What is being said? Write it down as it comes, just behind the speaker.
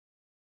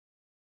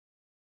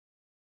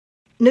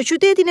Në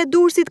qytetin e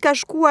Durrësit ka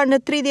shkuar në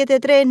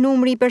 33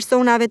 numri i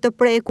personave të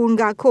prekur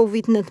nga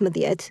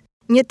COVID-19.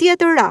 Një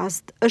tjetër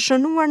rast është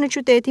shënuar në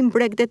qytetin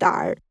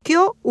bregdetar.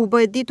 Kjo u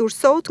bë e ditur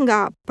sot nga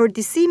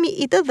përdisimi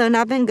i të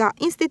dhënave nga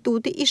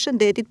Instituti i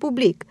Shëndetit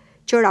Publik,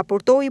 që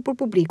raportoi për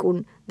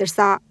publikun,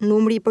 ndërsa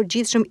numri i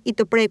përgjithshëm i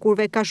të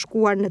prekurve ka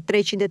shkuar në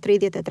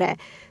 333.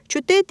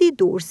 Qyteti i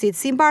Durrësit,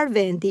 si mbar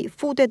vendi,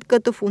 futet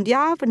këtë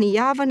fundjavë në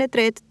javën e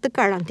tretë të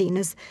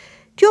karantinës.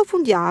 Kjo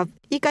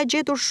fundjavë i ka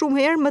gjetur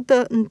shumë herë më të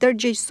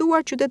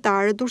ndërgjegjësuar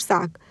qytetarët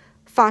durrësak.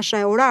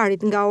 Fasha e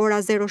orarit nga ora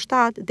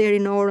 07 deri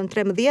në orën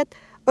 13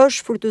 është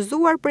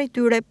shfrytëzuar prej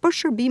tyre për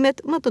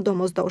shërbimet më të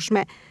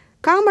domosdoshme.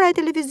 Kamera e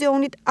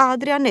televizionit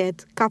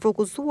Adrianet ka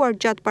fokusuar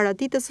gjatë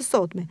paraditës së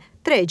sotme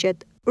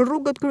tregjet,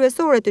 rrugët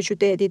kryesore të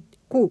qytetit,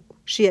 ku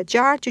shihet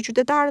qartë që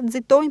qytetarët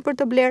nxitojnë për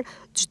të bler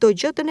çdo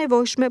gjë të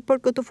nevojshme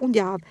për këtë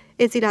fundjavë,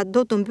 e cila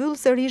do të mbyllë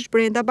sërish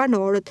brenda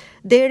banorët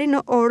deri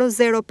në orën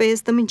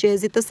 05 të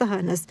mëngjesit të së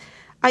hënës.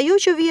 Ajo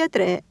që vihet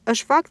re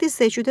është fakti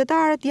se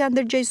qytetarët janë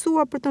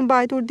ndërgjegjësuar për të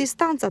mbajtur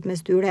distancat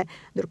mes tyre,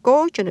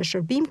 ndërkohë që në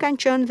shërbim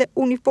kanë qenë dhe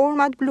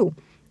uniformat blu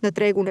në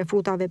tregun e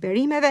frutave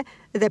perimeve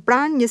dhe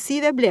pranë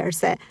njësive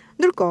blerëse.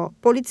 Ndërkohë,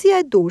 policia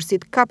e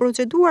Durrësit ka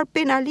proceduar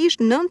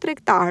penalisht 9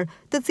 tregtar,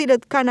 të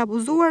cilët kanë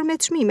abuzuar me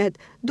çmimet,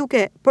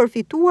 duke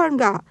përfituar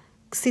nga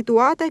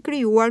situata e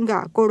krijuar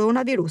nga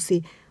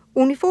koronavirusi.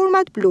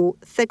 Uniformat blu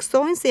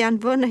theksojnë se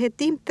janë vënë në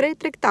hetim 3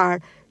 tregtar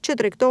që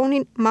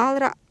tregtonin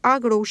mallra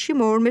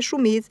agro-ushqimor me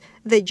shumicë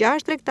dhe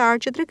 6 tregtar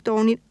që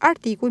tregtonin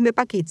artikuj me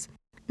pakicë.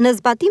 Në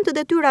zbatim të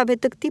detyrave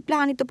të këtij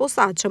plani të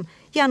posaçëm,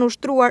 janë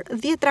ushtruar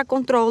 10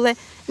 kontrolle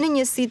në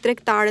njësi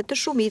tregtare të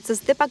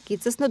shumicës dhe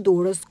pakicës në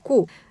Durrës,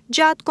 ku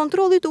gjatë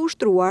kontrollit të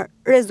ushtruar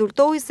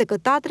rezultoi se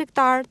këta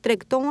tregtar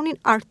tregtonin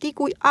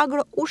artikuj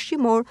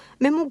agro-ushqimor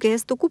me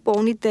mungesë të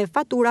kuponit dhe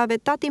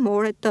faturave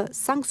tatimore të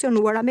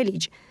sanksionuara me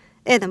ligj.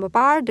 Edhe më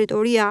parë,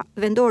 Drejtoria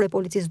Vendore e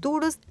Policisë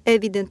Durrës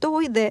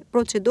evidentoi dhe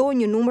procedoi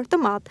një numër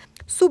të madh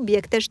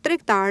subjektesh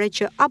tregtare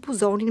që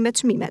abuzonin me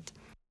çmimet.